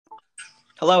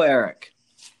Hello, Eric.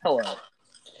 Hello.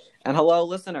 And hello,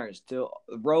 listeners, to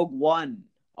Rogue One,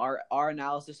 our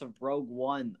analysis of Rogue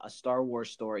One, a Star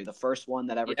Wars story, the first one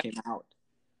that ever came out.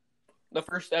 The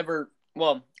first ever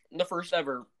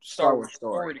Star Wars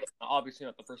story. to come out. Obviously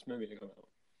not the first movie to come out.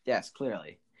 Yes,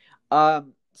 clearly.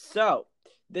 So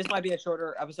this might be a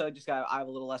shorter episode. I have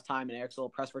a little less time, and Eric's a little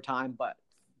pressed for time. But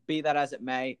be that as it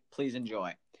may, please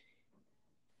enjoy.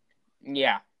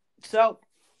 Yeah. So,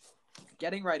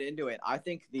 getting right into it, I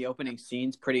think the opening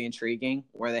scene's pretty intriguing,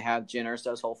 where they have Jyn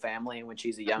Erso's whole family when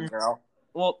she's a young girl.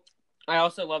 Well, I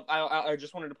also love. I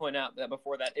just wanted to point out that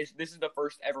before that, this is the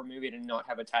first ever movie to not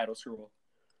have a title scroll.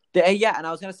 Yeah, and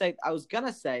I was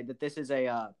gonna say that this is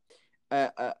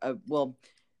well,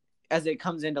 as it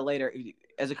comes into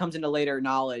later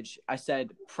knowledge, I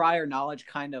said prior knowledge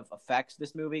kind of affects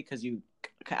this movie because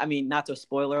not to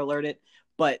spoiler alert it,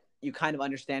 but you kind of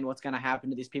understand what's going to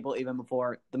happen to these people even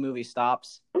before the movie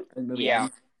stops. The movie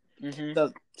ends. Mm-hmm.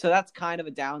 So that's kind of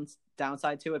a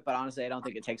downside to it, but honestly, I don't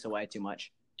think it takes away too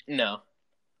much. No.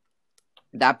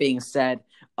 That being said,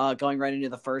 going right into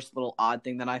the first little odd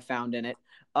thing that I found in it,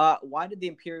 why did the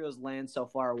Imperials land so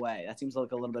far away? That seems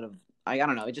like a little bit of, I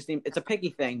don't know. It's a picky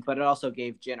thing, but it also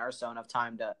gave Jyn Erso enough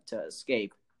time to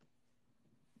escape.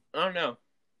 I don't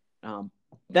know.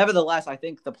 Nevertheless, I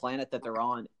think the planet that they're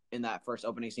on in that first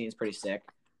opening scene is pretty sick.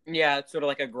 Yeah, it's sort of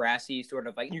like a grassy sort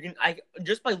of like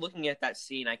just by looking at that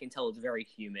scene, I can tell it's very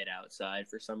humid outside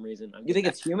for some reason. You think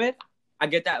it's humid? I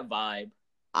get that vibe.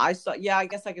 I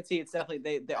guess I could see it's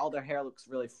definitely they all their hair looks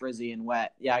really frizzy and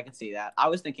wet. Yeah, I can see that. I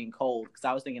was thinking cold because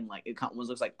I was thinking like it almost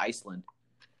looks like Iceland.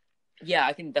 Yeah,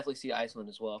 I can definitely see Iceland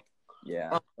as well.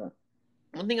 Yeah.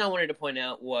 One thing I wanted to point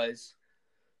out was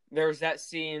there's that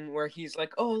scene where he's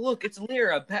like, "Oh, look, it's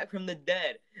Lyra back from the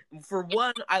dead." For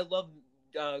one, I love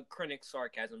Krennic's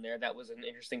sarcasm there. That was an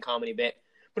interesting comedy bit.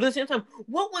 But at the same time,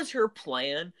 what was her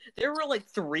plan? There were like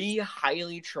 3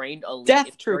 highly trained elite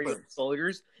Death Troopers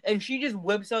soldiers, and she just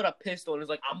whips out a pistol and is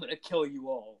like, "I'm gonna kill you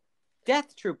all."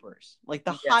 Death Troopers, like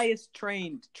the highest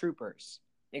trained troopers.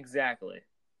 Exactly.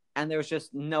 And there was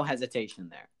just no hesitation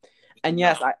there. And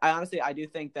yes, I honestly do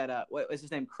think that what was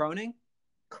his name?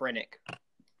 Krennic.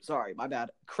 Sorry, my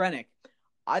bad. Krennic.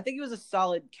 I think he was a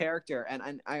solid character,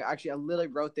 and I literally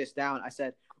wrote this down. I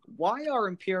said, why are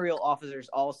Imperial officers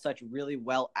all such really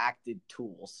well-acted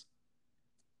tools?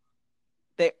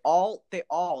 They all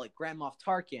like Grand Moff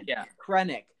Tarkin,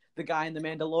 Krennic, the guy in The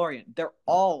Mandalorian. They're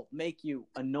all make you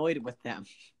annoyed with them.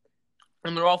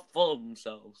 And they're all full of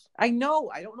themselves. I know.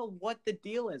 I don't know what the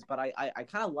deal is, but I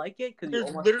kind of like it.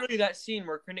 There's literally that scene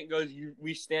where Krennic goes,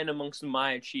 "We stand amongst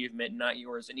my achievement, not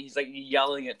yours," and he's like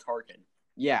yelling at Tarkin.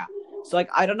 Yeah. So like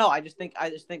I don't know. I just think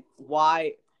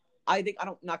why. I'm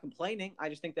not complaining. I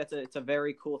just think it's a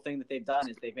very cool thing that they've done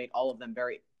is they've made all of them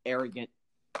very arrogant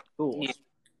fools. Yeah.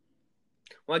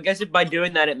 Well, I guess by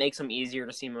doing that, it makes them easier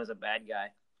to see him as a bad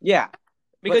guy. Yeah.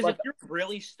 Because if you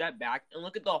really step back and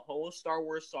look at the whole Star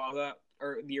Wars saga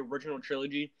or the original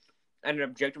trilogy at an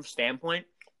objective standpoint,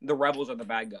 the rebels are the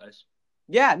bad guys.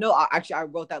 Yeah. No. I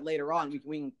wrote that later on.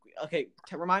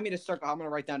 Remind me to circle. I'm gonna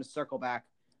write down to circle back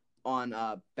on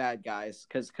bad guys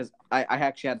because I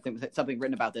actually had something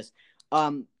written about this.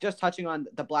 Just touching on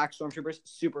the black stormtroopers,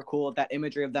 super cool. That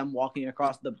imagery of them walking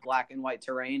across the black and white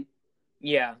terrain.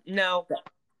 Yeah. Now,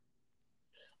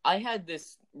 I had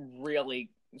this really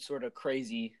sort of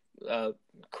crazy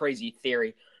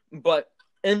theory, but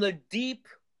in the deep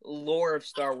lore of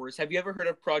Star Wars, have you ever heard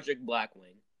of Project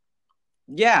Blackwing?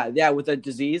 Yeah, with a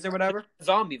disease or whatever,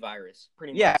 zombie virus,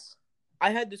 pretty much. Yes. I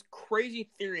had this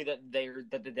crazy theory that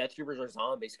the Death Troopers are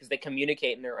zombies because they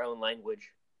communicate in their own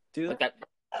language. Do like that?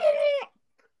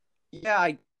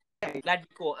 Yeah, that'd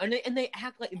be cool. And they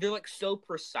act like they're like so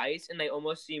precise, and they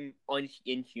almost seem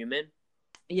inhuman.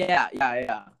 Yeah.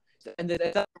 And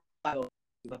the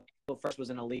first was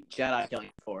an elite Jedi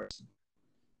killing force.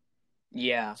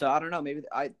 Yeah. So I don't know. Maybe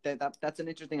that's an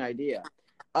interesting idea.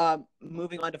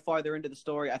 Moving on to farther into the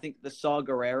story, I think the Saw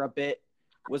Gerrera bit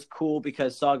was cool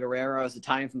because Saw Gerrera is a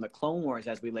tie-in from the Clone Wars,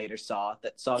 as we later saw.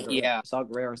 That Saw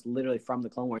Gerrera is literally from the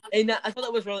Clone Wars. And I thought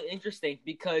that was really interesting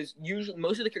because usually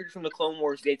most of the characters from the Clone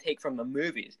Wars they take from the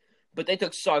movies, but they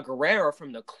took Saw Gerrera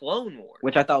from the Clone Wars,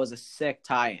 which I thought was a sick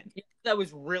tie-in. Yeah, that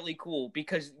was really cool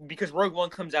because Rogue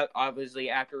One comes out obviously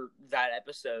after that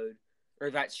episode or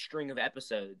that string of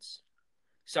episodes,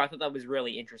 so I thought that was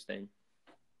really interesting.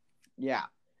 Yeah.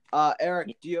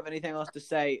 Eric, do you have anything else to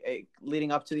say leading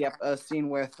up to the scene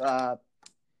with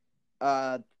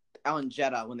Alan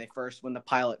Jeddah when the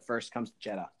pilot first comes to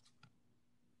Jeddah?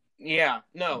 Yeah,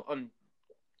 no.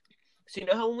 So you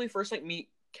know how when we first meet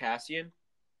Cassian?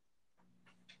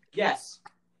 Yes.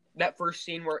 that first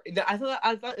scene where I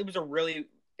thought it was a really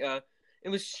it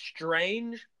was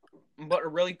strange, but a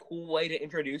really cool way to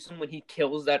introduce him when he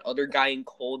kills that other guy in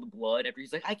cold blood. After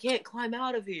he's like, I can't climb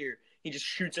out of here. He just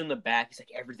shoots in the back. He's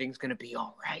like, everything's gonna be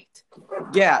all right.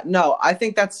 Yeah, no, I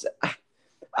think that's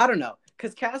I don't know,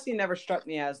 because Cassian never struck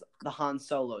me as the Han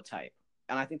Solo type,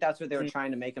 and I think that's what they were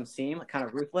trying to make him seem, kind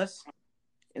of ruthless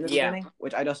in the beginning,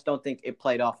 which I just don't think it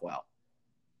played off well.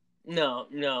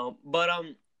 No, but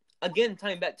again,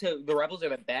 tying back to the rebels are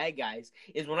the bad guys,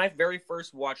 is when I very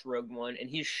first watched Rogue One, and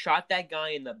he shot that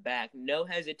guy in the back, no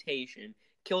hesitation,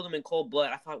 killed him in cold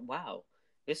blood. I thought, wow,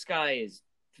 this guy is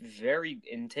very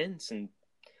intense and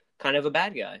kind of a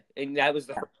bad guy, and that was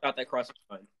the first shot that crossed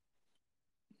my mind.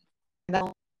 And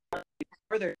then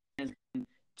further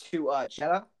to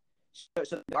Jeddah.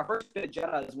 So our first bit of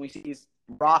Jeddah is when we see these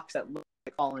rocks that look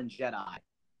like fallen Jedi.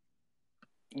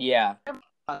 Yeah,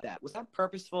 That was that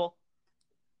purposeful?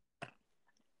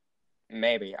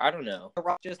 maybe, I don't know. The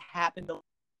rock just happened to look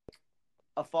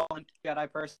like a fallen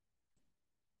Jedi person.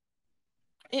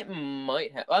 It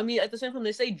might have. I mean, at the same time,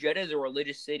 they say Jeddah is a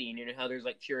religious city, and you know how there's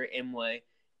like Chirrut Imwe,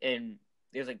 and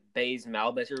there's like Baze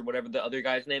Malbus or whatever the other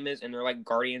guy's name is, and they're like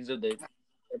guardians of the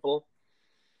temple.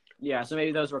 Yeah, so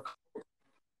maybe those were.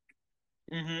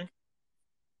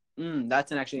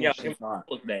 That's an actually interesting thought.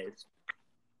 Baze.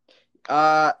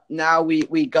 Now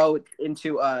we go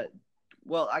into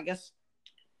well, I guess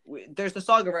there's the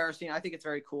Saw Gerrera scene. I think it's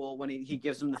very cool when he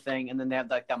gives him the thing, and then they have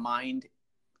like the mind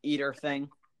eater thing.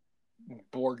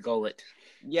 Borg Gullet.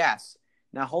 Yes.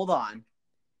 Now hold on.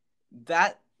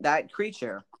 That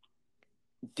creature.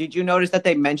 Did you notice that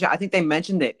they mentioned? I think they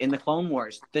mentioned it in the Clone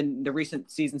Wars, the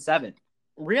recent season 7.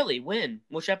 Really? When?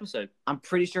 Which episode? I'm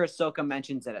pretty sure Ahsoka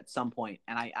mentions it at some point,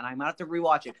 and I might have to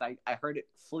rewatch it because I heard it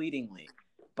fleetingly,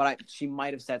 but she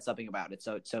might have said something about it.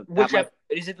 So which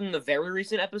is it in the very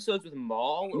recent episodes with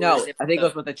Maul? No, I think it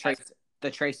was with the Trace. The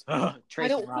Trace.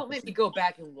 Don't make me go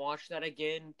back and watch that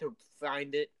again to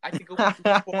find it. I could go watch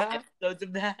 4 episodes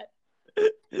of that.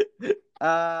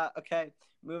 Okay.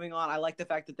 Moving on, I like the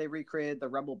fact that they recreated the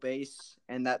Rebel base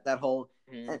and that whole,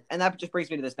 and that just brings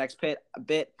me to this next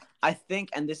bit. I think,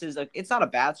 and this is it's not a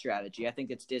bad strategy. I think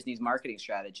it's Disney's marketing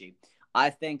strategy. I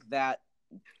think that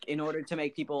in order to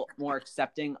make people more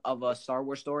accepting of a Star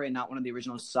Wars story and not one of the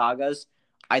original sagas,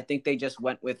 I think they just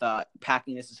went with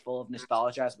packing this as full of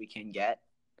nostalgia as we can get.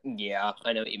 Yeah,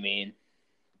 I know what you mean.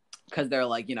 Because they're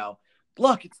like,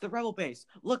 look, it's the Rebel base.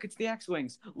 Look, it's the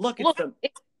X-Wings. Look,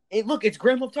 it's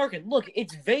Grand Moff Tarkin. Look,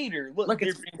 it's Vader. Look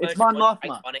it's Mon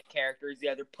Mothma. Iconic characters.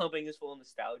 Yeah, they're pumping this full of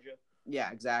nostalgia. Yeah,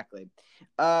 exactly.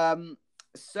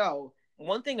 So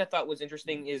one thing I thought was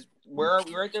interesting is are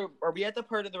we at the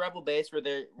part of the Rebel base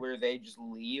where they just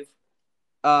leave?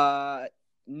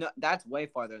 No, that's way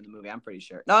farther in the movie. I'm pretty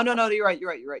sure. No. You're right.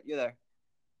 You're there.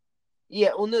 Yeah.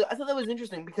 Well, no, I thought that was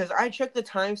interesting because I checked the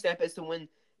timestamp as to when.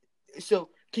 So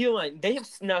keep in mind they have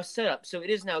now set up. So it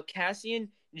is now Cassian,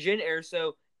 Jyn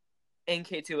Erso, and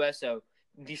K2SO.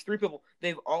 These 3 people,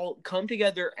 they've all come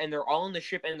together and they're all on the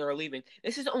ship and they're leaving.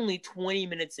 This is only 20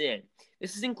 minutes in.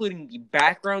 This is including the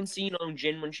background scene on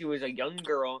Jyn when she was a young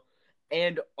girl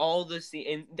and all the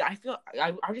scene. And I feel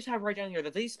I just have right down here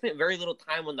that they spent very little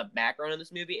time on the background of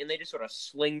this movie and they just sort of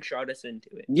slingshot us into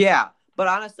it. Yeah, but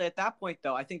honestly, at that point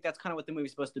though, I think that's kind of what the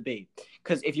movie's supposed to be.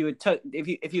 Because if you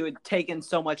had taken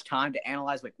so much time to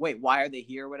analyze, like, wait, why are they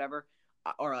here, or whatever.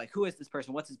 Or like, who is this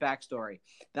person? What's his backstory?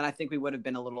 Then I think we would have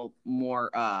been a little more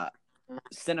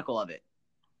cynical of it.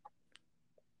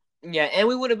 Yeah, and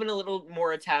we would have been a little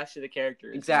more attached to the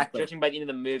characters. Exactly. Judging by the end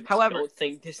of the movie, however, I don't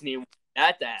think Disney wanted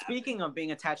that to happen. Speaking of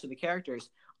being attached to the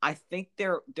characters, I think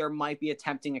there might be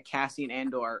attempting a Cassian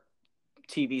Andor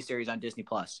TV series on Disney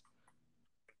Plus.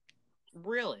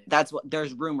 Really? That's what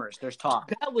there's rumors. There's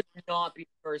talk. That would not be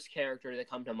the first character to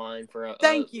come to mind for a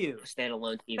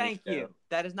standalone TV show. Thank you.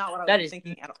 That is not what I was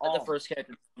thinking at all. The first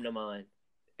character to come to mind.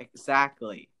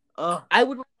 Exactly. Ugh. I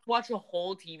would watch a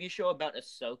whole TV show about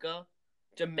Ahsoka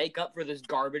to make up for this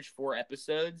garbage 4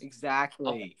 episodes.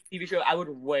 Exactly. TV show. I would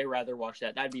way rather watch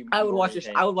that. That'd be. I would watch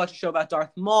a show about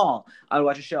Darth Maul. I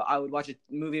would watch a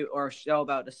movie or a show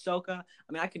about Ahsoka.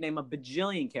 I mean, I could name a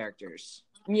bajillion characters.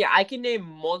 Yeah, I can name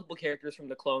multiple characters from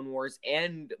the Clone Wars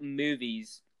and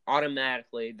movies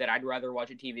automatically that I'd rather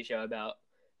watch a TV show about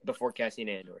before Cassian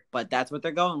Andor. But that's what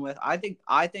they're going with. I think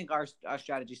our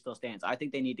strategy still stands. I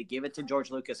think they need to give it to George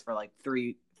Lucas for like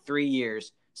three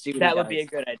years. See what that would be a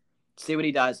good idea. See what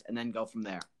he does, and then go from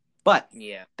there. But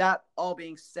yeah, that all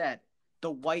being said, the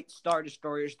White Star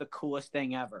Destroyer is the coolest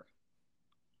thing ever.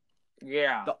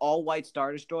 Yeah, the all-white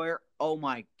Star Destroyer. Oh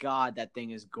my God, that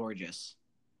thing is gorgeous.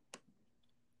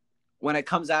 when it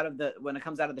comes out of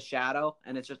the shadow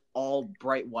and it's just all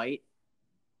bright white.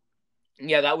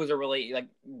 Yeah, that was a really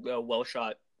well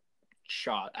shot,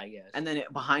 I guess. And then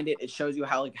behind it shows you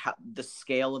how the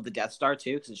scale of the Death Star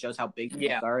too, because it shows how big the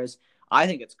Death Star is. I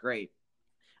think it's great.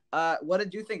 What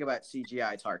did you think about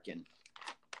CGI Tarkin?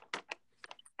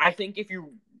 I think if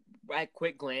you at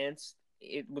quick glance,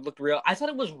 it would look real. I thought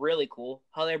it was really cool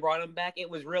how they brought him back. It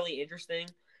was really interesting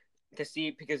to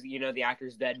see because the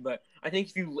actor's dead. But I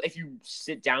think if you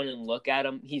sit down and look at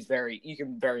him, you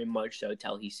can very much so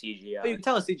tell he's CGI. But you can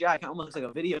tell it's CGI. It almost looks like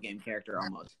a video game character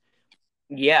almost.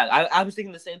 Yeah, I was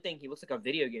thinking the same thing. He looks like a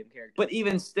video game character. But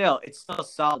even still, it's still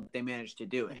solid that they managed to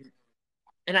do it.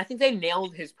 And I think they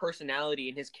nailed his personality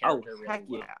and his character really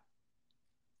well. Yeah.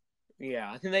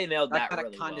 Yeah, I think they nailed that really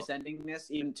well. That kind of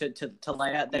condescendingness even to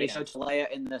Leia that he showed to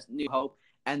Leia in the New Hope,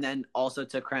 and then also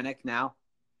to Krennic now.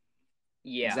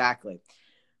 Yeah. Exactly.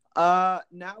 Now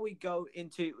we go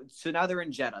now they're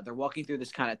in Jeddah. They're walking through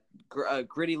this kind of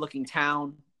gritty-looking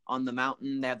town on the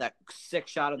mountain. They have that sick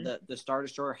shot of the Star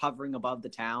Destroyer hovering above the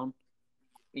town.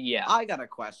 Yeah. I got a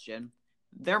question.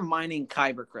 They're mining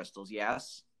kyber crystals,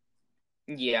 yes?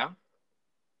 Yeah.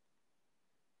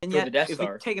 And yet, if we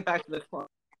take it back to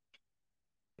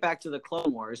the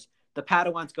Clone Wars, the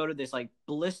Padawans go to this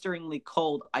blisteringly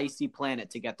cold, icy planet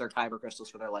to get their kyber crystals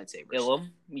for their lightsabers. Ilum?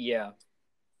 Yeah.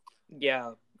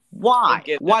 Yeah. Why?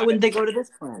 Why wouldn't they go to this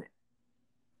planet?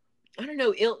 I don't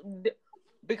know.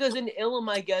 Because in Ilum,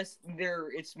 I guess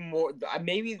it's more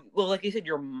maybe. Well, like you said,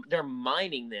 they're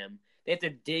mining them. They have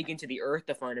to dig into the earth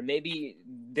to find them. Maybe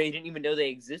they didn't even know they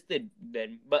existed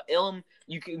then. But Ilum,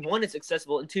 one, it's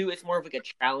accessible, and two, it's more of a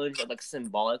challenge,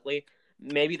 symbolically.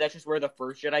 Maybe that's just where the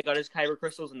first Jedi got his kyber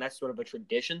crystals, and that's sort of a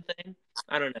tradition thing.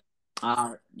 I don't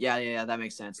know. Yeah, that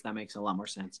makes sense. That makes a lot more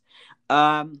sense.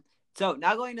 So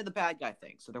now going to the bad guy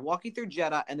thing. So they're walking through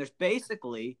Jeddah, and there's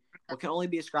basically what can only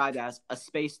be described as a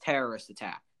space terrorist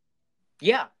attack.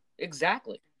 Yeah,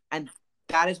 exactly. And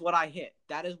that is what I hit.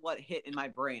 That is what hit in my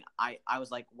brain. I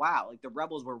was like, wow, the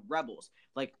rebels were rebels.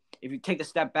 If you take a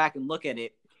step back and look at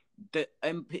it,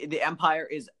 the Empire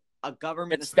is a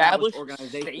government established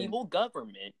organization, stable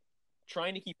government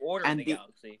trying to keep order in the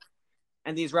galaxy.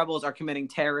 And these rebels are committing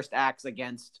terrorist acts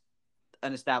against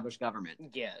an established government.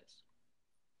 Yes.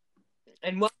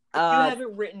 And you have it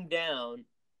written down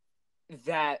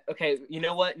that, okay, you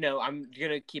know what? No, I'm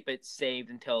going to keep it saved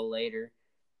until later.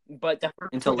 But the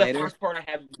first part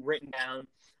I have written down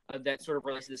that sort of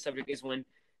relates to the subject is when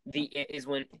it's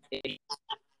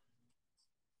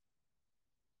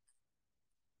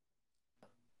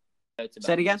about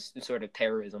say it again? The sort of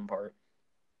terrorism part.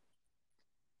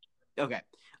 Okay.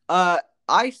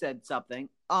 I said something.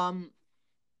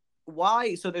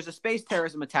 Why? So there's a space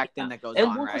terrorism attack thing that goes on, right?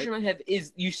 And one question I have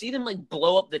is, you see them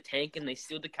blow up the tank and they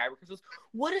steal the kyber crystals.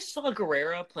 What is Saw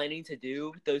Gerrera planning to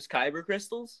do with those kyber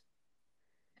crystals?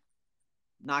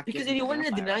 Because if you wanted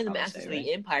to deny them access to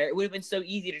the Empire, it would have been so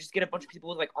easy to just get a bunch of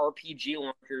people with RPG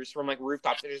launchers from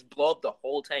rooftops and just blow up the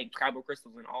whole tank, kyber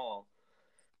crystals and all.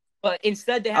 But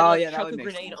instead, they had chuck a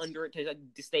grenade under it to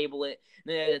disable it.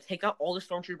 And then they had to take out all the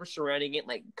stormtroopers surrounding it,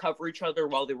 cover each other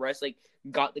while the rest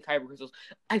got the kyber crystals.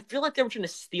 I feel like they were trying to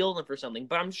steal them for something.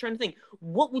 But I'm just trying to think,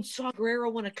 what would Saw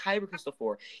Gerrera want a kyber crystal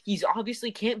for? He's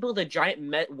obviously can't build a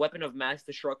giant weapon of mass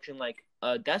destruction like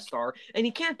a Death Star, and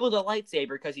he can't build a lightsaber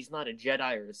because he's not a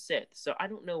Jedi or a Sith. So I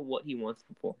don't know what he wants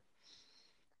them for.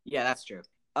 Yeah, that's true.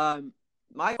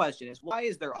 My question is, why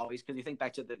is there always? Because you think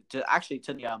back to the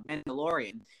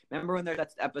Mandalorian. Remember when there's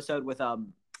that episode with they're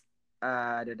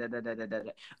on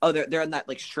that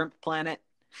shrimp planet.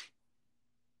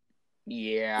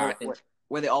 Yeah,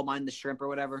 where they all mine the shrimp or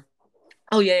whatever.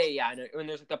 Oh yeah. I know. When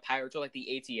there's the pirates or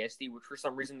the AT-ST, which for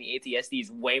some reason the AT-ST is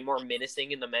way more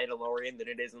menacing in the Mandalorian than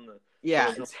it is in the.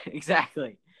 Yeah,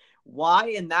 exactly. Why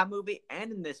in that movie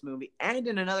and in this movie and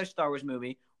in another Star Wars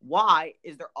movie? Why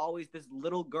is there always this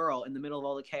little girl in the middle of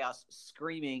all the chaos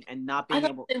screaming and not being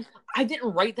able? I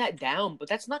didn't write that down, but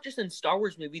that's not just in Star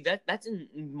Wars movie. That's in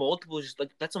multiple. Just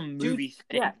that's a movie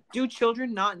thing. Yeah. Do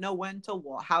children not know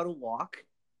how to walk?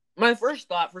 My first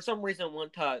thought, for some reason,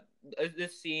 went to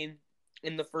this scene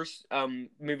in the first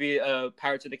movie,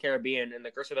 Pirates of the Caribbean and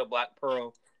the Curse of the Black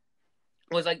Pearl.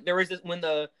 Was there was this when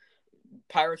the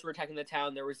pirates were attacking the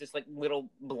town, there was this little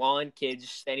blonde kid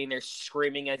just standing there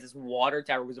screaming as this water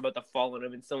tower was about to fall on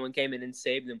him, and someone came in and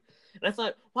saved him. And I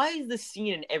thought, why is this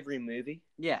scene in every movie?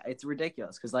 Yeah, it's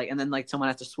ridiculous because and then someone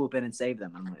has to swoop in and save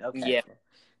them. I'm like, okay, yeah,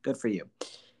 good for you.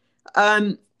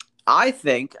 I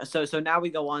think so. So now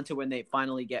we go on to when they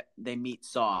finally meet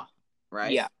Saw,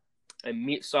 right? Yeah, and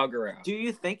meet Saw Gerrera. Do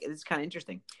you think it's kind of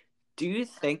interesting? Do you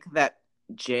think that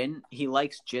Jin. He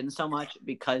likes Jin so much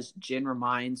because Jin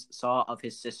reminds Saw of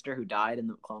his sister who died in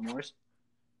the Clone Wars.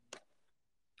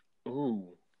 Ooh.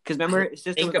 Because remember, his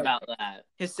sister Think was about that.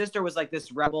 his sister was like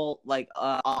this rebel, like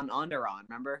on Onderon.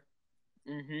 Remember?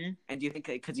 Mm-hmm. And do you think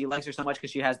because he likes her so much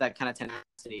because she has that kind of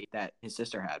tenacity that his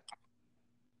sister had?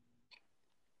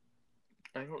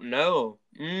 I don't know.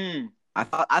 I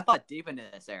thought deep into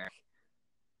this, Eric.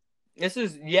 This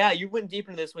is you went deep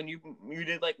into this when you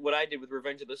did like what I did with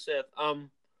Revenge of the Sith.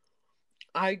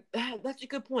 That's a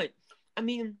good point. I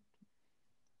mean,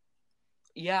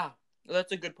 yeah,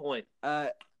 that's a good point.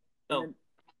 No,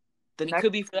 it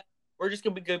could be for that. We're just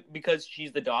gonna be good because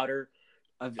she's the daughter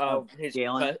of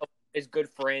his good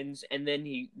friends, and then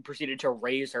he proceeded to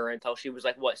raise her until she was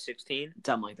like what 16,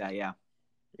 something like that. Yeah.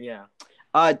 Yeah.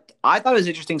 I thought it was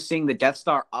interesting seeing the Death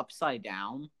Star upside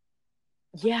down.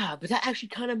 Yeah, but that actually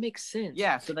kind of makes sense.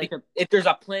 Yeah, so if there's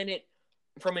a planet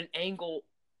from an angle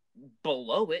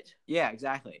below it. Yeah,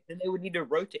 exactly. Then they would need to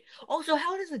rotate. Also,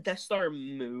 how does the Death Star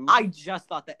move? I just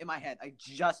thought that in my head. I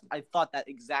thought that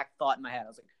exact thought in my head. I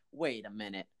was like, wait a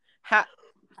minute.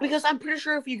 Because I'm pretty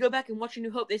sure if you go back and watch A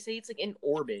New Hope, they say it's like in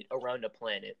orbit around a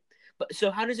planet. But so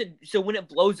how does it? So when it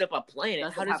blows up a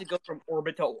planet, how does it go from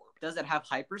orbit to orb? Does it have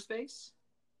hyperspace?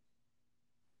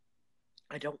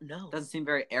 I don't know. Doesn't seem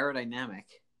very aerodynamic.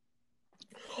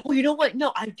 Oh, you know what?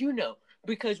 No, I do know.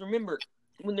 Because remember,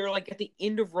 when they're like at the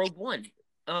end of Rogue One,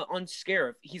 on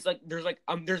Scarif, he's like,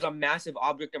 there's a massive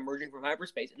object emerging from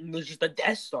hyperspace, and there's just a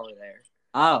Death Star there.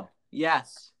 Oh,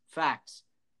 yes. Facts.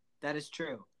 That is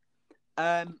true.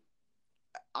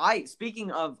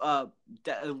 Speaking of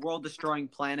world destroying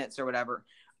planets or whatever,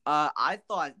 I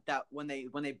thought that when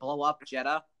they blow up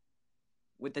Jeddah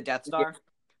with the Death Star,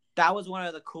 that was one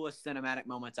of the coolest cinematic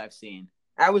moments I've seen.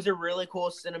 That was a really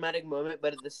cool cinematic moment,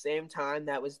 but at the same time,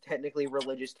 that was technically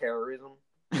religious terrorism.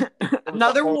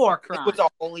 Another war crime. It was a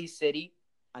holy city.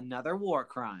 Another war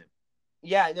crime.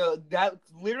 Yeah, no,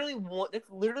 that's literally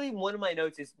one of my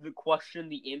notes is to question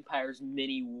the Empire's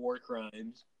many war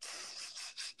crimes.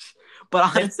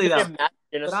 But honestly, though,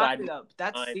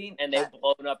 that scene, and they've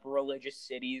blown up religious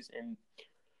cities and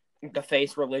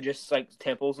defaced religious like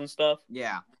temples and stuff.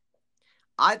 Yeah,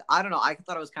 I don't know. I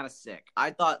thought it was kind of sick.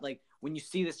 I thought like when you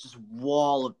see this just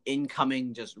wall of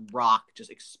incoming just rock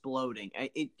just exploding,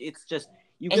 it's just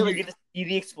you get to see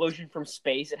the explosion from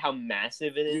space and how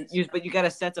massive it is. But you get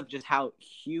a sense of just how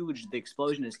huge the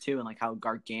explosion is too, and like how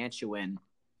gargantuan.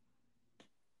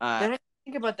 I didn't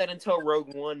think about that until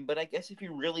Rogue One, but I guess if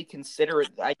you really consider it,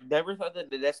 I never thought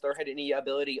that the Death Star had any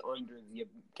ability under the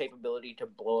capability to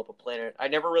blow up a planet. I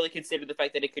never really considered the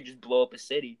fact that it could just blow up a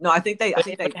city. No, I think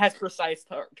it has precise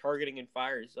targeting and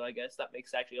fires, so I guess that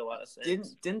makes actually a lot of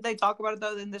sense. Didn't they talk about it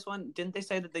though in this one? Didn't they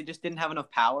say that they just didn't have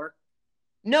enough power?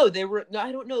 No, they were. No,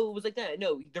 I don't know. It was like that.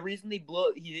 No, the reason he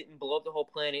didn't blow up the whole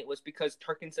planet was because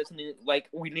Tarkin said something like,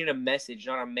 "We need a message,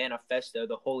 not a manifesto.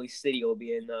 The holy city will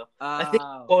be enough." I think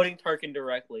quoting Tarkin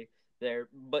directly there,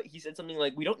 but he said something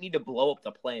like, "We don't need to blow up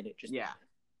the planet. Just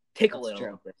take a little."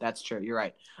 True. That's true. You're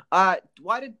right.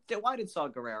 Why did Saw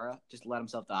Gerrera just let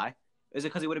himself die? Is it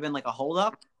because he would have been like a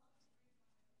holdup?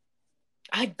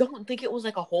 I don't think it was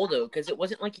like a holdout because it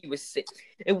wasn't like he was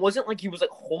like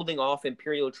holding off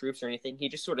Imperial troops or anything. He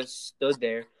just sort of stood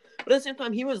there. But at the same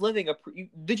time, he was living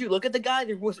did you look at the guy?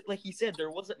 There was, like he said, there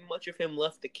wasn't much of him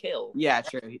left to kill. Yeah,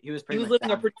 true. He was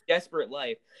living a pretty desperate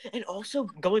life. And also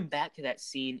going back to that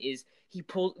scene is he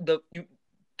pulled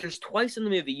there's twice in the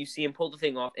movie you see him pull the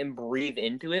thing off and breathe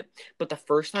into it, but the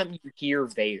first time you hear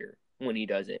Vader when he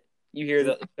does it. You hear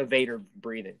the Vader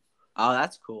breathing. Oh,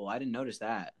 that's cool. I didn't notice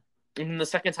that. And then the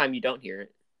second time you don't hear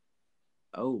it.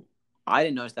 Oh, I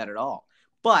didn't notice that at all.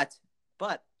 But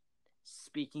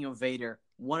speaking of Vader,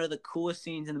 one of the coolest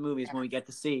scenes in the movie is when we get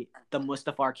to see the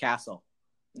Mustafar castle.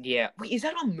 Yeah. Wait, is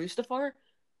that on Mustafar?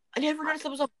 I never noticed that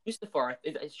was on Mustafar.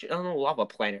 I don't know, lava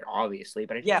planet, obviously,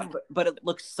 but but it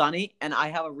looks sunny, and I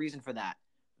have a reason for that.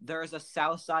 There's a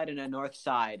south side and a north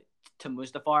side to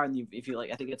Mustafar, and if you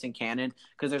like, I think it's in canon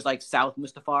because there's like South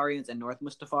Mustafarians and North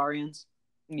Mustafarians.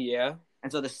 Yeah.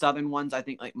 And so the southern ones, I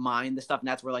think, like mine the stuff, and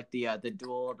that's where like the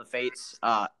Duel of the Fates,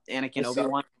 Anakin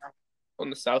Obi-Wan. On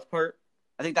the south part,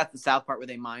 I think that's the south part where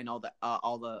they mine all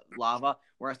the lava,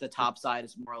 whereas the top side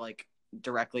is more like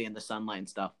directly in the sunlight and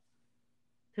stuff.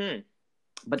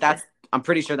 But that's I'm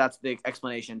pretty sure that's the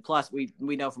explanation. Plus, we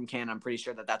know from canon. I'm pretty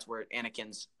sure that's where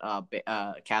Anakin's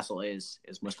castle is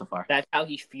Mustafar. That's how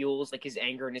he fuels like his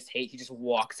anger and his hate. He just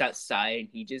walks outside and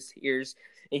he just hears,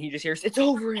 "It's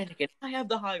over, Anakin. I have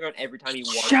the high ground." Every time he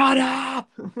walks, Shut up.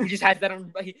 he just has that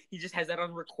on. He just has that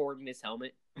on record in his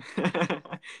helmet,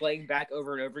 playing back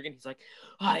over and over again. He's like,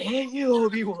 "I hate you,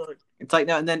 Obi-Wan." It's like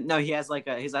no. He has like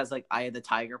Eye of the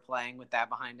Tiger playing with that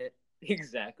behind it.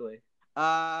 Exactly.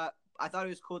 I thought it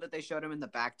was cool that they showed him in the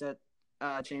Bacta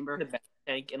chamber. The back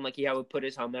tank and like he would put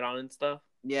his helmet on and stuff.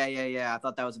 Yeah. I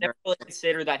thought that was Never really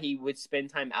considered that he would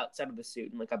spend time outside of the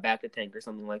suit in like a Bacta tank or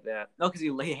something like that. No, because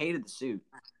he hated the suit.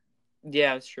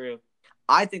 Yeah, it's true.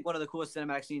 I think one of the coolest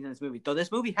cinematic scenes in this movie, though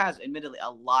this movie has admittedly a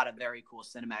lot of very cool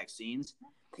cinematic scenes.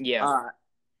 Yeah.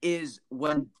 Is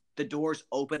when the doors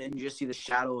open and you just see the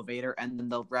shadow of Vader and then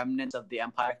the remnants of the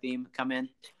Empire theme come in.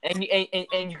 And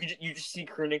you just see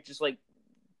Krennic just like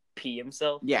pee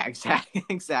himself. Yeah,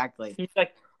 exactly. He's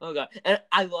like, oh god. And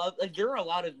I love like there are a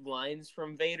lot of lines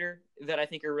from Vader that I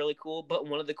think are really cool, but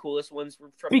one of the coolest ones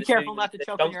from Be this careful movie not to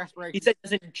choke on your aspirations. He said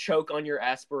doesn't choke on your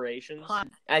aspirations.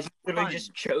 Puns. As you literally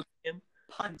just choke him.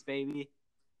 Puns, baby.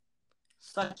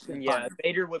 Such good Yeah, puns.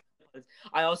 Vader with puns.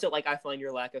 I find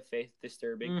your lack of faith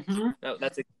disturbing. Mm-hmm. No,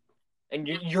 and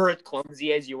you're as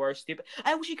clumsy as you are stupid.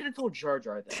 I wish you could have told Jar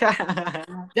Jar that.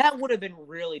 That would have been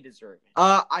really deserving.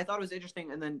 I thought it was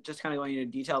interesting, and then just kind of going into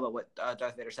detail about what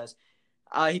Darth Vader says.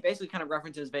 He basically kind of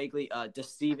references vaguely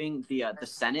deceiving the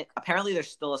Senate. Apparently, there's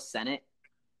still a Senate.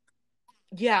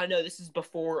 Yeah, no, this is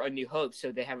before A New Hope,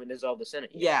 so they haven't dissolved the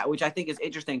Senate yet. Yeah, which I think is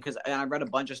interesting because I read a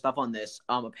bunch of stuff on this.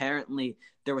 Apparently,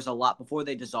 there was a lot before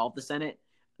they dissolved the Senate.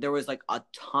 There was like a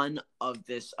ton of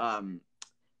this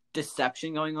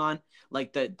deception going on.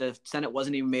 Like the Senate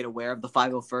wasn't even made aware of the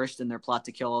 501st and their plot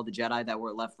to kill all the Jedi that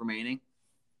were left remaining.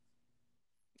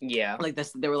 Yeah, like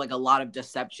this, there were like a lot of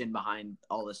deception behind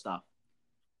all this stuff,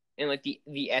 and like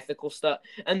the ethical stuff.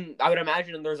 And I would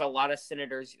imagine there's a lot of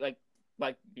senators like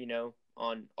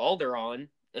on Alderaan,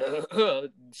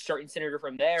 certain senator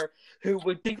from there who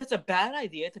would think it's a bad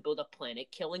idea to build a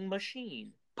planet-killing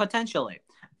machine. Potentially,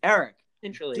 Eric.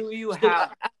 Potentially. Do you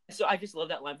have? So I just love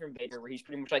that line from Vader where he's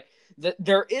pretty much like,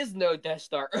 "There is no Death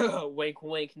Star." Wink,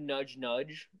 wink, nudge,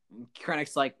 nudge.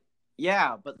 Krennic's like,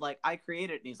 yeah, but like I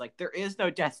created it, and he's like, there is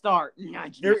no Death Star.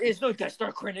 There is no Death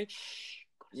Star, Krennic.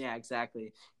 Yeah,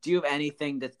 exactly. Do you have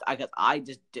anything that I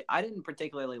didn't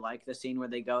particularly like the scene where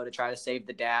they go to try to save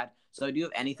the dad. So do you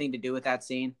have anything to do with that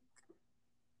scene?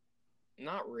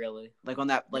 Not really. Like on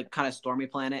that like kind of stormy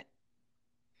planet?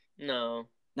 No.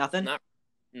 Nothing?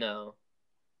 No.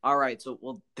 All right, so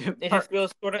well,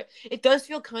 it does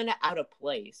feel kind of out of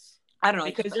place. I don't know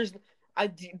because I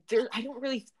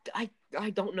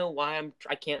don't know why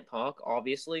I can't talk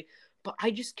obviously, but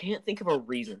I just can't think of a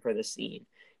reason for the scene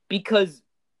because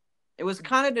it was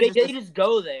kind of they just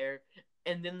go there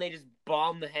and then they just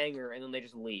bomb the hangar and then they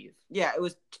just leave. Yeah, it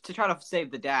was to try to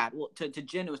save the dad. Well, to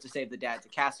Jyn it was to save the dad. To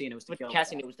Cassian it was to kill.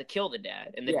 Cassian it was to kill the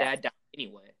dad, and the dad died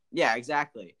anyway. Yeah,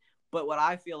 exactly. But what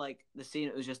I feel like the scene,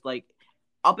 it was just like,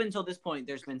 up until this point,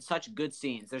 there's been such good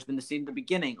scenes. There's been the scene at the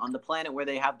beginning on the planet where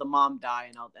they have the mom die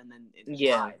and then it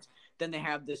dies. Then they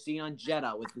have the scene on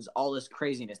Jedha with all this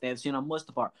craziness. They have the scene on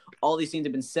Mustafar. All these scenes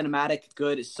have been cinematic,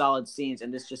 good, solid scenes,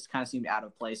 and this just kind of seemed out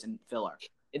of place and filler.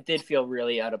 It did feel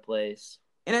really out of place.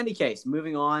 In any case,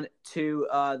 moving on to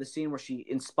the scene where she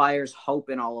inspires hope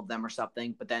in all of them or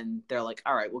something, but then they're like,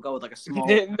 all right, we'll go with like a small...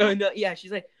 yeah,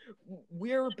 she's like,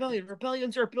 we're a rebellion.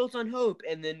 Rebellions are built on hope.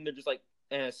 And then they're just like,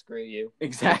 screw you.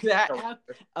 Exactly.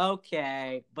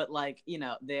 Okay, but like,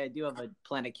 they do have a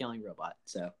planet-killing robot,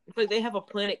 so... It's like they have a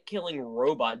planet-killing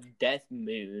robot, Death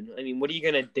Moon. I mean, what are you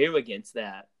going to do against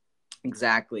that?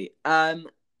 Exactly.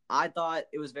 I thought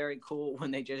it was very cool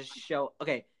when they just show...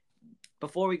 Okay,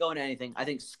 before we go into anything, I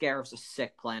think Scarif's a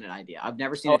sick planet idea. I've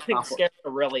never seen it. I think Scarif's a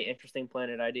really interesting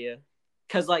planet idea.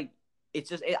 Because, like, it's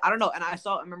just... I don't know, and I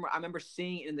remember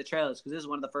seeing it in the trailers, because this is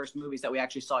one of the first movies that we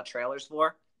actually saw trailers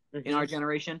for. Mm-hmm. In our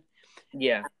generation.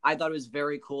 Yeah. I thought it was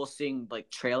very cool seeing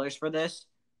like trailers for this.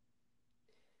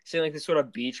 Seeing like this sort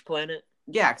of beach planet?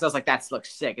 Yeah, because I was like, that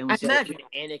looks sick. And I imagine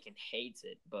Anakin hates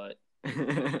it, but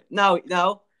no,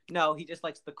 he just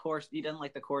likes the coarse. He doesn't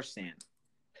like the coarse sand.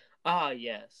 Ah,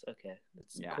 yes, okay.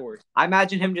 That's coarse. I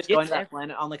imagine him just going to that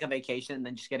planet on like a vacation and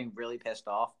then just getting really pissed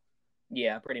off.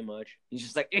 Yeah, pretty much. He's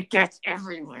just like, it gets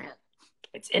everywhere.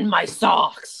 It's in my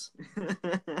socks.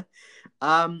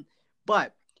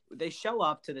 But they show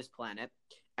up to this planet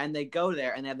and they go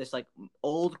there and they have this like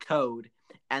old code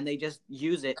and they just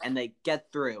use it and they get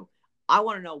through. I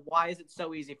want to know, why is it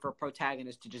so easy for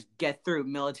protagonists to just get through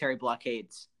military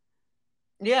blockades?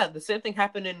 Yeah, the same thing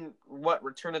happened in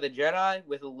Return of the Jedi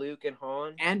with Luke and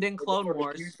Han, And in Clone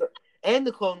Wars. And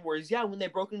the Clone Wars. Yeah, when they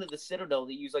broke into the Citadel,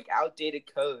 they used like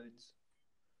outdated codes.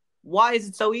 Why is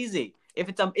it so easy? If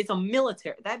it's a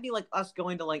military, that'd be like us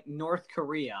going to like North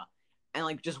Korea and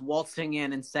like just waltzing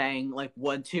in and saying like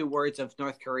 2 words of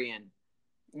North Korean.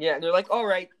 Yeah, and they're like, "All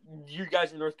right, you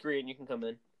guys are North Korean, you can come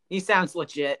in." He sounds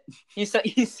legit. He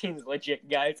seems legit,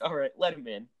 guys. All right, let him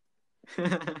in.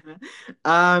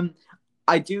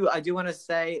 I do want to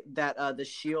say that the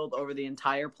shield over the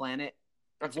entire planet.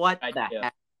 That's What the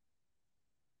heck?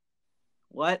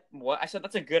 What? I said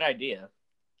that's a good idea.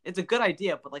 It's a good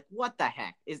idea, but like, what the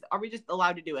heck? Are we just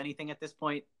allowed to do anything at this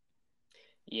point?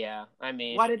 Yeah, I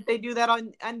mean, why didn't they do that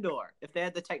on Endor? If they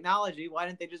had the technology, why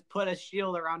didn't they just put a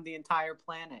shield around the entire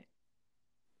planet?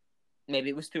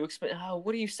 Maybe it was too expensive. Oh,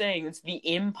 what are you saying? It's the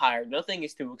Empire. Nothing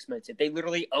is too expensive. They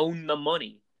literally own the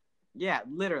money. Yeah,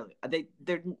 literally.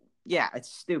 Yeah, it's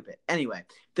stupid. Anyway,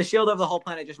 the shield over the whole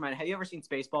planet just reminded. Have you ever seen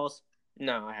Spaceballs?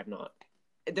 No, I have not.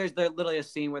 There's literally a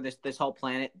scene where this whole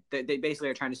planet, they basically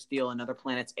are trying to steal another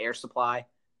planet's air supply.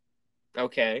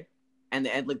 Okay. And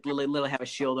they literally have a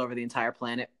shield over the entire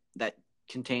planet that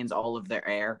contains all of their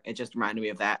air. It just reminded me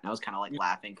of that, and I was kind of like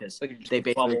laughing because they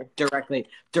basically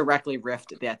directly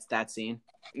riffed that scene.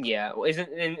 Yeah, well, isn't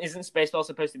Spaceball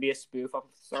supposed to be a spoof off of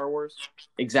Star Wars?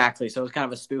 Exactly. So it's kind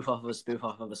of a spoof off of a spoof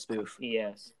off of a spoof.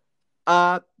 Yes.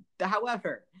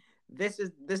 However, this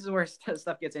is where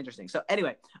stuff gets interesting. So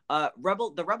anyway, the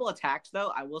rebel attacks,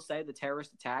 though, I will say the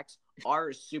terrorist attacks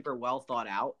are super well thought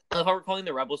out. I love how we're calling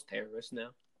the rebels terrorists now.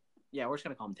 Yeah, we're just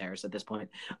gonna call them terrorists at this point.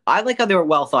 I like how they were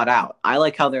well thought out. I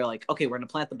like how they're like, okay, we're gonna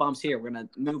plant the bombs here. We're gonna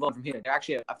move on from here. They're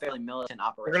actually a fairly militant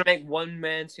operation. We're gonna make one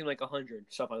man seem like 100,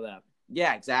 stuff like that.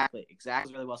 Yeah, exactly.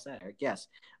 Exactly. Really well said, Eric. Yes.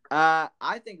 I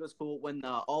think it was cool when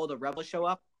all the rebels show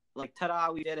up. Like,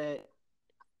 ta-da, we did it.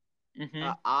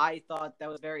 Mm-hmm. I thought that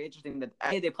was very interesting that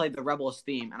they played the Rebels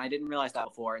theme, and I didn't realize that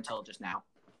before until just now.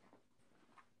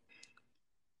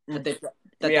 That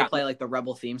they play like the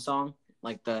Rebel theme song,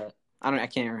 like I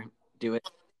can't even do it.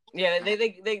 Yeah,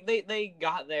 they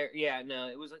got there. Yeah, no,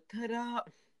 it was like ta-da,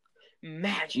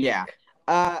 magic. Yeah.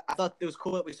 I thought it was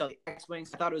cool that we saw the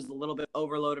X-Wings. I thought it was a little bit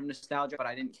overload of nostalgia, but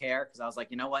I didn't care because I was like,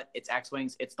 you know what? It's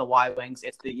X-Wings. It's the Y-Wings.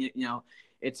 It's the,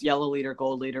 it's yellow leader,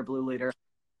 gold leader, blue leader.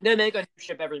 They make a new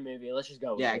ship every movie. Let's just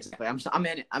go. Yeah, exactly. I'm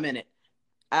in it. I'm in it.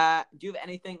 Do you have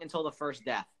anything until the first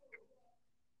death?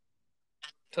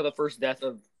 Till the first death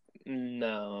of...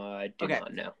 No, I do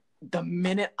not know. The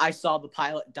minute I saw the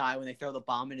pilot die when they throw the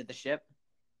bomb into the ship,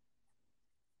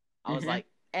 I was like,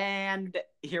 and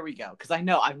here we go. Because I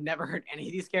know I've never heard any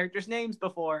of these characters' names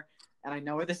before, and I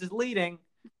know where this is leading.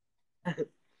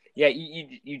 Yeah,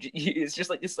 it's just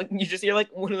like you just hear like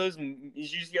one of those. You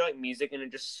just hear like music, and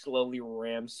it just slowly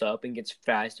ramps up and gets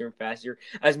faster and faster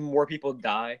as more people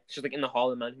die. It's just like in the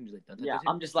Hall of the Mountain. Like, yeah,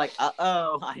 I'm just like,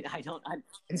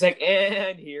 It's like,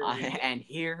 and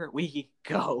here we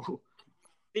go.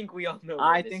 I think we all know.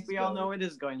 Know where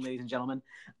this is going, ladies and gentlemen.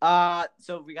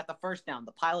 So we got the first down.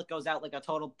 The pilot goes out like a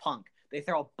total punk. They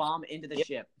throw a bomb into the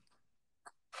ship.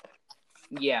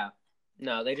 Yeah,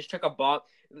 no, they just took a bomb.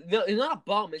 No, it's not a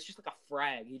bomb. It's just like a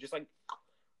frag. He just like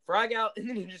frag out, and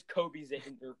then he just Kobe's it.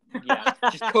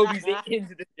 Just Kobe's it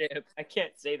into the ship. I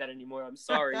can't say that anymore. I'm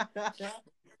sorry.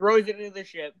 Throws it into the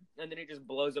ship, and then he just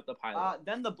blows up the pilot.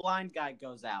 Then the blind guy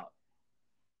goes out.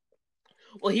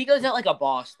 Well, he goes out like a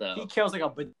boss, though. He kills like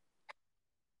a...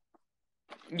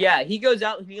 Yeah, he goes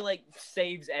out and he, like,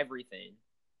 saves everything.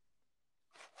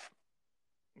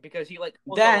 Because he, like...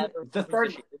 Then, the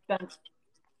third...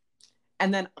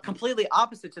 And then, completely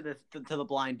opposite to the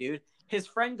blind dude, his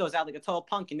friend goes out like a total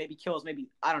punk and maybe kills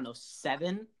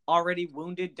 7 already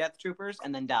wounded Death Troopers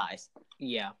and then dies.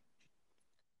 Yeah.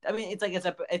 I mean, it's like it's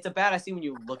a badass scene when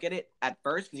you look at it at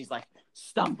first because he's like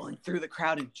stumbling through the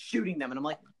crowd and shooting them, and I'm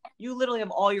like, you literally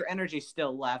have all your energy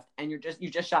still left, and you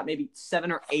just shot maybe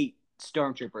 7 or 8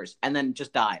 stormtroopers and then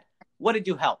just died. What did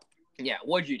you help? Yeah,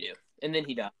 what'd you do? And then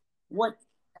he died. What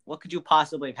could you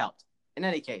possibly have helped? In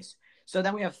any case, so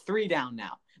then we have 3 down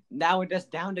now. Now we're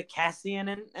just down to Cassian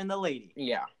and the lady.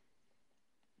 Yeah.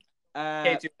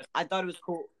 I thought it was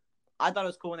cool. I thought it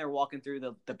was cool when they were walking through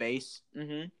the base.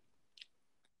 Mm-hmm.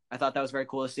 I thought that was very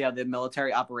cool to see how the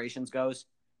military operations goes.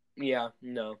 Yeah,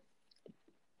 no.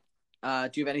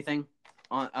 Do you have anything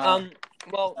on?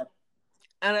 Well,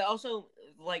 and I also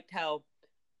liked how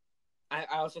I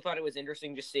also thought it was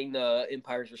interesting just seeing the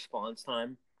Empire's response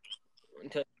time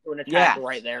to an attack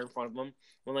right there in front of them.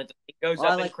 When like it goes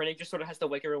up and Krennic just sort of has to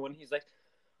wake everyone. He's like,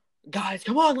 "Guys,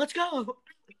 come on, let's go."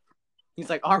 He's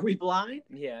like, "Are we blind?"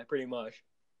 Yeah, pretty much.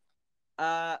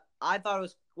 I thought it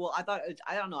was well. I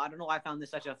don't know. I don't know why I found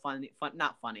this such a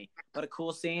not funny, but a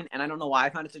cool scene. And I don't know why I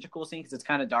found it such a cool scene because it's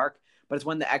kind of dark. But it's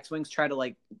when the X-wings try to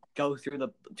like go through the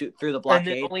blockade.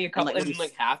 And then only a couple, and,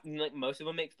 most of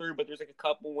them make through, but there's like a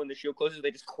couple when the shield closes,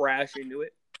 they just crash into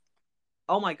it.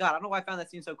 Oh my god! I don't know why I found that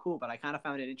scene so cool, but I kind of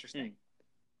found it interesting.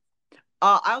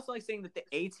 I also like seeing that the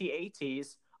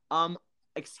AT-ATs,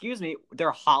 excuse me,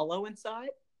 they're hollow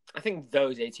inside. I think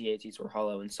those AT-ATs were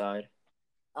hollow inside.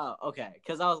 Oh, okay.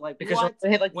 Because I was like, because what?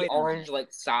 they had like the orange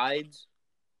like sides.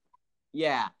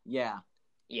 Yeah.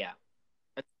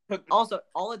 Also,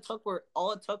 all it took were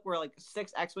like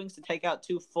 6 X-wings to take out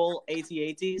 2 full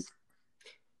AT-ATs.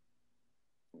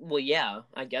 Well, yeah,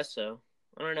 I guess so.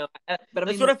 I don't know, but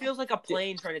it sort of feels like a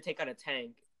plane trying to take out a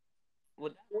tank.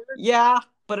 Would that work? Yeah,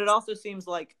 but it also seems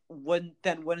like wouldn't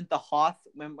the Hoth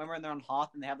remember when they're on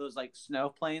Hoth and they have those like snow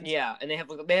planes? Yeah, and they have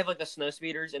like the snow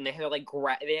speeders, and they have like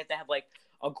they have to have like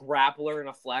a grappler and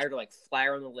a flyer to like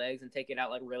flyer on the legs and take it out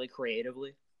like really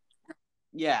creatively.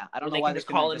 Yeah, I don't know why they just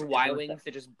call in Y-wings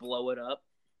to just blow it up.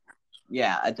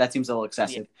 Yeah, that seems a little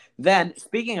excessive. Yeah. Then,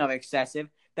 speaking of excessive,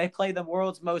 they play the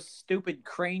world's most stupid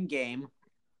crane game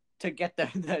to get the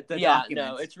documents.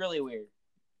 No, it's really weird.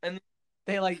 And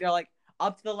they're like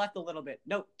up to the left a little bit.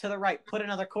 No, to the right. Put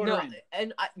another quarter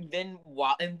in. And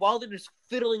while they're just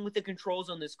fiddling with the controls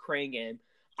on this crane game,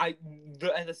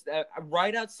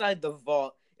 right outside the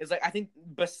vault is like, I think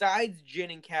besides Jin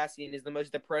and Cassian is the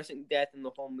most depressing death in the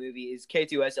whole movie is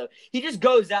K2SO. He just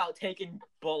goes out taking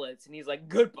bullets and he's like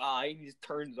goodbye and he just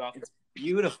turns off. It's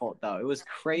beautiful though. It was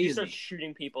crazy. He starts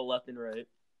shooting people left and right.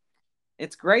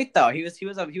 It's great though. He was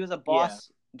a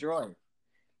boss droid.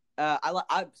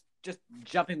 I just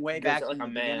jumping way back like a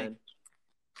man.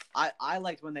 I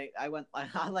liked when I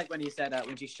like when he said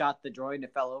when she shot the droid and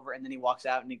it fell over and then he walks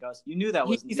out and he goes, "You knew that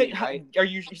wasn't me, right?"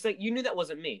 She's like, "You knew that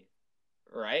wasn't me,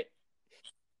 right?"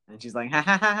 And she's like, "Ha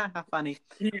ha ha ha, funny."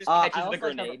 He just catches the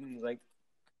grenade and he's like,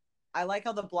 I like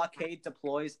how the blockade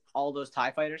deploys all those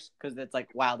TIE fighters because it's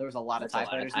like, wow, there was a lot of TIE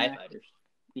fighters.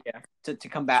 Yeah, to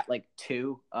combat like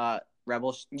 2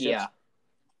 rebel ships.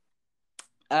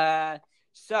 Yeah.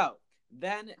 So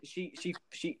then she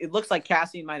it looks like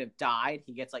Cassian might have died.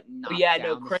 He gets like knocked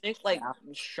down. Krennic like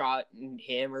shot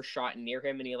him or shot near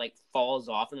him and he like falls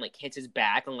off and like hits his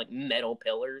back on like metal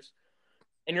pillars.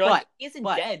 And you're like, he isn't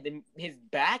dead, then his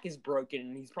back is broken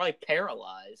and he's probably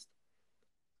paralyzed.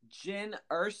 Jyn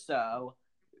Erso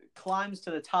climbs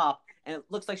to the top and it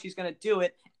looks like she's gonna do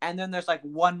it, and then there's like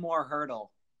one more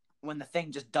hurdle when the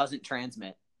thing just doesn't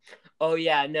transmit. Oh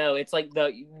yeah, no, it's like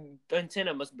the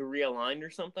antenna must be realigned or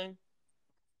something.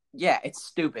 Yeah, it's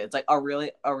stupid. It's like, oh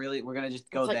really, we're gonna just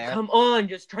go there. Come on,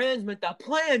 just transmit the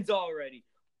plans already.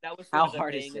 That was how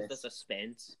hard is the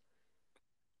suspense.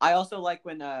 I also like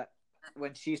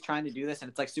when she's trying to do this and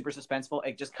it's like super suspenseful.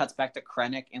 It just cuts back to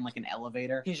Krennic in like an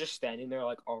elevator. He's just standing there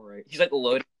like, all right. He's like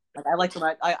loading. Like,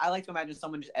 I like to imagine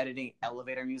someone just editing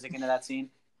elevator music into that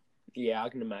scene. Yeah, I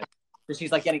can imagine. So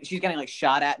she's getting like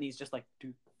shot at and he's just like.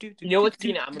 You know what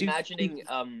scene I'm imagining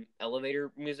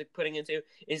elevator music putting into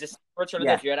is this Return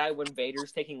of the Jedi when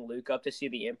Vader's taking Luke up to see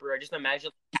the Emperor. I just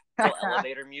imagine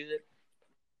elevator music.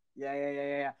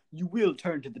 Yeah. You will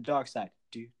turn to the dark side.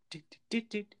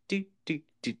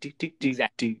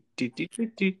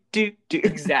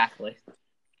 Exactly.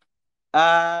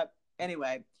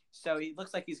 Anyway, so he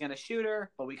looks like he's gonna shoot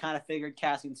her, but we kind of figured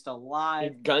Cassian's still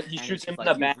alive. He shoots him in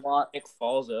the back. Nick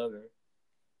falls over.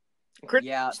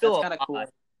 Yeah, still kind of cool.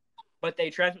 But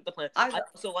they transmit the plan. I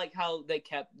also like how they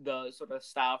kept the sort of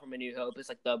style from A New Hope. It's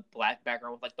like the black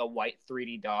background with like the white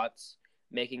 3D dots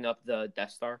making up the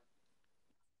Death Star.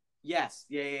 Yes.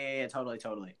 Yeah. Totally.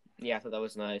 Yeah, I thought that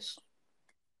was nice.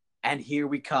 And here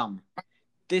we come.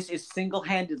 This is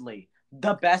single-handedly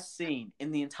the best scene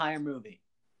in the entire movie.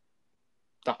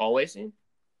 The hallway scene?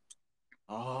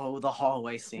 Oh, the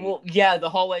hallway scene. Well, yeah, the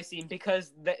hallway scene,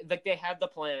 because they have the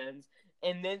plans,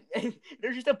 and then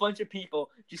there's just a bunch of people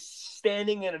just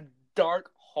standing in a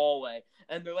dark hallway,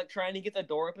 and they're like trying to get the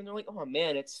door open. They're like, oh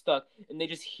man, it's stuck. And they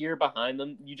just hear behind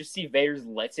them, you just see Vader's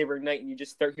lightsaber ignite, and you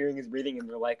just start hearing his breathing, and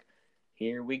they're like,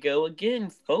 here we go again,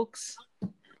 folks.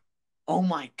 Oh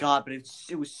my god, but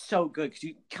it was so good, because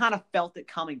you kind of felt it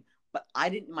coming, but I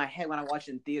didn't in my head when I watched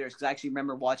it in theaters, because I actually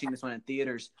remember watching this one in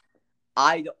theaters.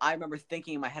 I remember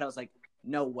thinking in my head, I was like,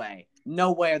 no way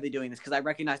are they doing this, because I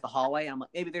recognized the hallway, and I'm like,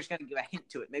 maybe they're just gonna give a hint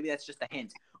to it. Maybe that's just a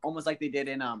hint, almost like they did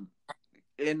in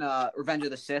Revenge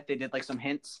of the Sith. They did like some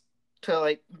hints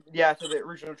to the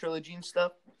original trilogy and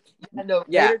stuff. No,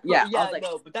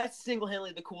 but that's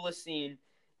single-handedly the coolest scene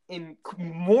in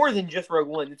more than just Rogue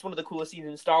One. It's one of the coolest scenes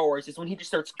in Star Wars. Is when he just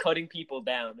starts cutting people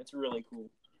down. It's really cool.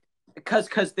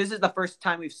 because this is the first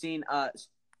time we've seen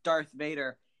Darth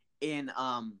Vader in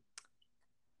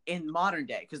modern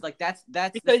day, because like that's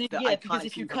Because the because iconic if you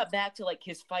scene from. cut back to like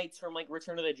his fights from like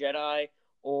Return of the Jedi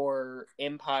or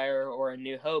Empire or A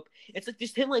New Hope, it's like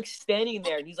just him like standing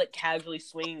there and he's like casually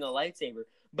swinging a lightsaber.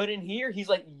 But in here, he's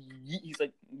like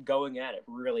going at it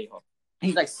really hard.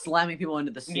 He's like slamming people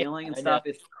into the Yeah, ceiling and I stuff. know.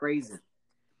 It's crazy.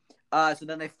 So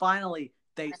then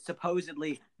they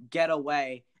supposedly get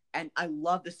away, and I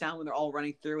love the sound when they're all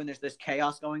running through and there's this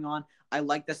chaos going on. I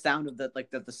like the sound of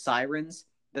the sirens,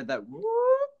 the whoop,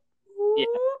 Yeah.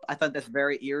 whoop. I thought that's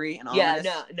very eerie and Yeah,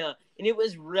 ominous. no, and it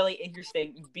was really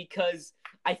interesting because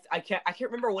I can't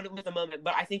remember when it was the moment,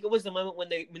 but I think it was the moment when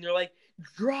they're like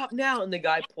drop now, and the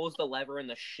guy pulls the lever and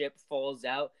the ship falls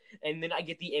out, and then I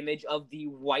get the image of the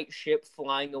white ship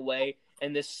flying away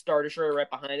and this Star Destroyer right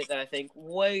behind it. That I think,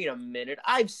 wait a minute,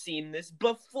 I've seen this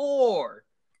before.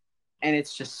 And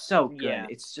it's just so good. Yeah.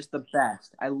 It's just the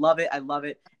best. I love it. I love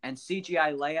it. And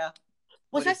CGI Leia.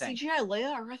 Was What do you that think? CGI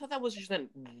Leia, or I thought that was just a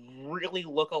really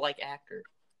look-alike actor?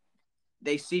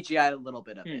 They CGI'd a little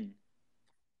bit of it.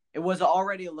 It was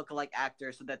already a lookalike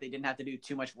actor, so that they didn't have to do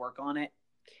too much work on it.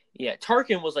 Yeah,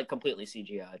 Tarkin was like completely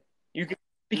CGI'd. Because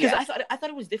Yes. I thought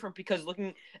it was different because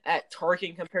looking at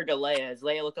Tarkin compared to Leia,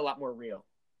 Leia looked a lot more real.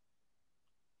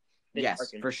 than Yes,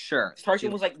 Tarkin. for sure.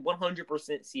 Tarkin was like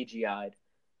 100% CGI'd.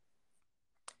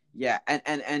 Yeah, and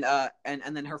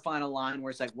then her final line where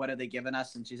it's like, "What have they given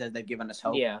us?" And she says, "They've given us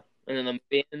hope." Yeah, and then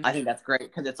the I think that's great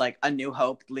because it's like a new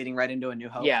hope leading right into a new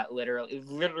hope. Yeah,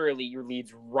 literally, your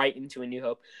leads right into A New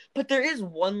Hope. But there is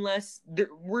one less.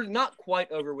 We're not quite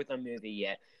over with the movie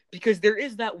yet because there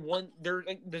is that one.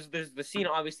 There's the scene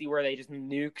obviously where they just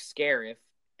nuke Scarif,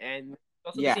 and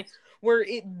also the scene where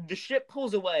the ship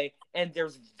pulls away and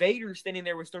there's Vader standing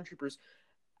there with stormtroopers.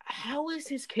 How is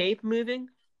his cape moving?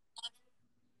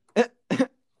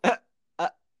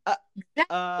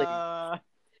 Exactly.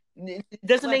 It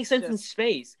doesn't make sense in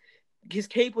space. His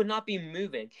cape would not be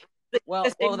moving. Well,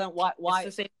 then why? It's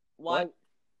the same. Why?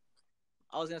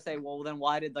 I was gonna say, well, then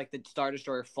why did like the Star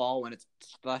Destroyer fall when its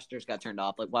thrusters got turned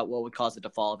off? Like, what would cause it to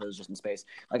fall if it was just in space?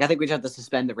 Like, I think we just have to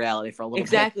suspend the reality for a little bit.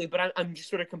 Exactly, but I'm just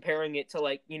sort of comparing it to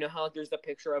like how like, there's the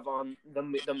picture of the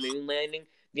moon landing,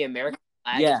 the American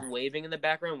flag is waving in the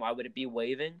background. Why would it be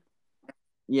waving?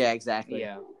 Yeah, exactly.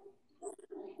 Yeah.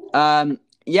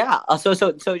 Yeah. So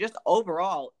just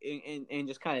overall, in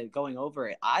just kind of going over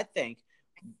it, I think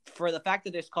for the fact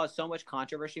that this caused so much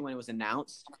controversy when it was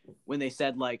announced, when they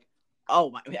said like,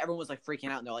 oh, everyone was like freaking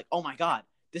out, and they're like, oh my god,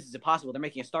 this is impossible. They're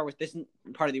making a Star Wars. This isn't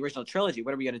part of the original trilogy.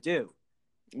 What are we gonna do?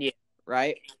 Yeah.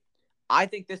 Right. I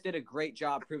think this did a great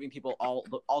job proving people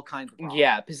all kinds of wrong.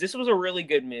 Yeah, because this was a really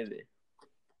good movie.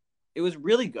 It was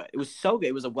really good. It was so good.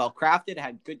 It was well crafted. It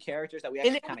had good characters that we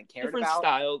actually kind of cared different about.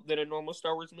 Style than a normal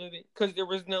Star Wars movie because there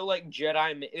was no like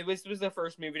Jedi. It was the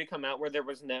first movie to come out where there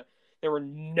were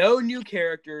no new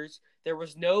characters. There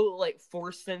was no like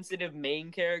force sensitive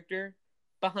main character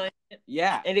behind it.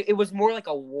 Yeah, and it was more like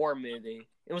a war movie.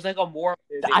 It was like a war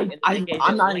movie.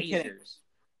 I'm not even kidding.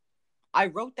 I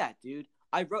wrote that, dude.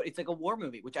 It's like a war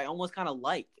movie, which I almost kind of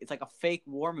liked. It's like a fake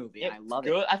war movie, and I love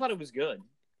it. I thought it was good.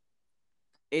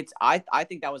 I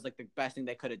think that was like the best thing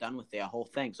they could have done with the whole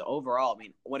thing. So overall, I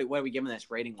mean, what are we giving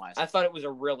this rating wise? I thought it was a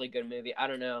really good movie. I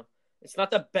don't know. It's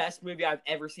not the best movie I've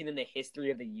ever seen in the history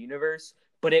of the universe,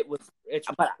 but it was.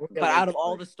 But out of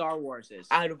all the Star Warses,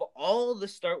 I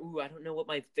don't know what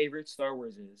my favorite Star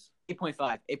Wars is.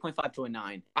 8.5 to a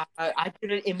 9. I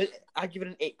give it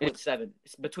an 8.7.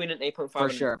 It's between an 8.5 for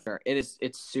sure. It's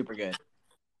super good.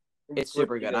 It's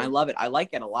super good. I love it. I like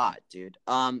it a lot, dude.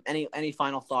 Any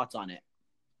final thoughts on it?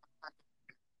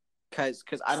 Because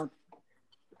I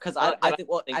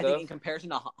think in comparison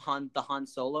to the Han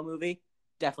Solo movie,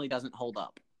 definitely doesn't hold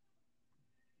up.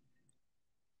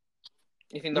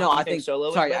 You think? I think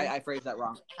Solo. Sorry, I phrased that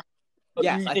wrong.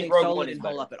 Yes, I think Solo didn't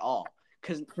hold up at all.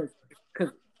 Because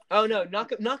oh no, not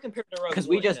compared to Rogue One. Because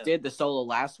we just did the Solo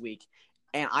last week,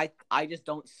 and I just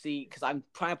don't see, because I'm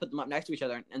trying to put them up next to each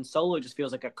other, and Solo just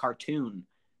feels like a cartoon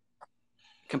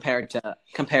compared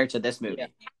to this movie. Yeah.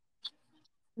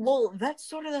 Well, that's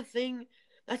sort of the thing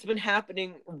that's been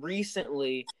happening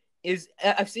recently. Is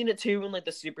I've seen it too in like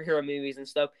the superhero movies and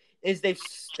stuff. Is they've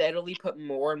steadily put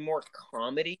more and more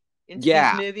comedy into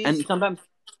these movies, and sometimes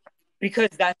because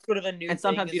that's sort of the new. And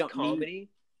sometimes thing you don't comedy.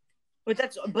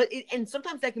 And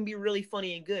sometimes that can be really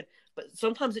funny and good, but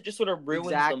sometimes it just sort of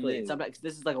ruins the movie. Sometimes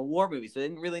this is like a war movie, so they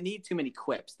didn't really need too many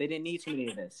quips. They didn't need too many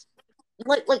of this.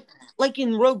 Like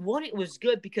in Rogue One, it was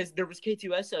good because there was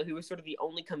K2SO, who was sort of the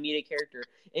only comedic character,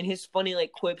 and his funny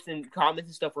like quips and comments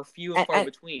and stuff were few and far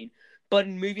between. But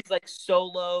in movies like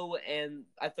Solo and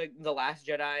I think The Last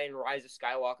Jedi and Rise of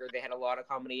Skywalker, they had a lot of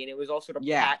comedy, and it was all sort of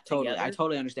packed totally. together. I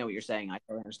totally understand what you're saying. I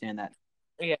totally understand that.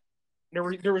 Yeah,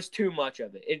 there was too much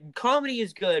of it. Comedy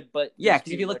is good, but Yeah, there's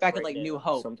because if too you look much back at right like now New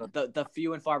Hope, sometimes. the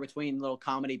few and far between little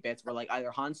comedy bits were like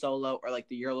either Han Solo or like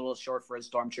the "You're a little short for a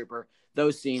stormtrooper."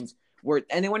 Those scenes were,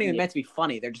 and they weren't even Yeah. meant to be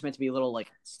funny. They're just meant to be little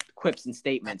like quips and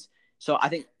statements. So I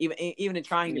think even in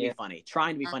trying to be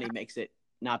funny makes it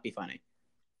not be funny.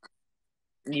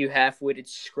 You half-witted,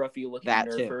 scruffy-looking That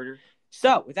nerf too. herder.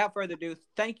 So, without further ado,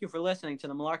 thank you for listening to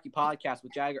the Malarkey Podcast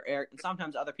with Jagger, Eric, and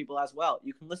sometimes other people as well.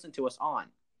 You can listen to us on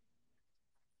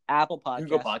Apple Podcasts,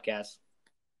 Google Podcasts,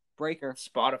 Breaker,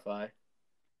 Spotify,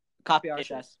 Copy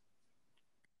RSS,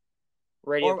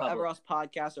 Radio or wherever Public. else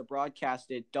podcasts are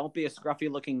broadcasted. Don't be a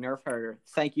scruffy-looking nerf herder.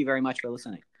 Thank you very much for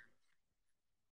listening.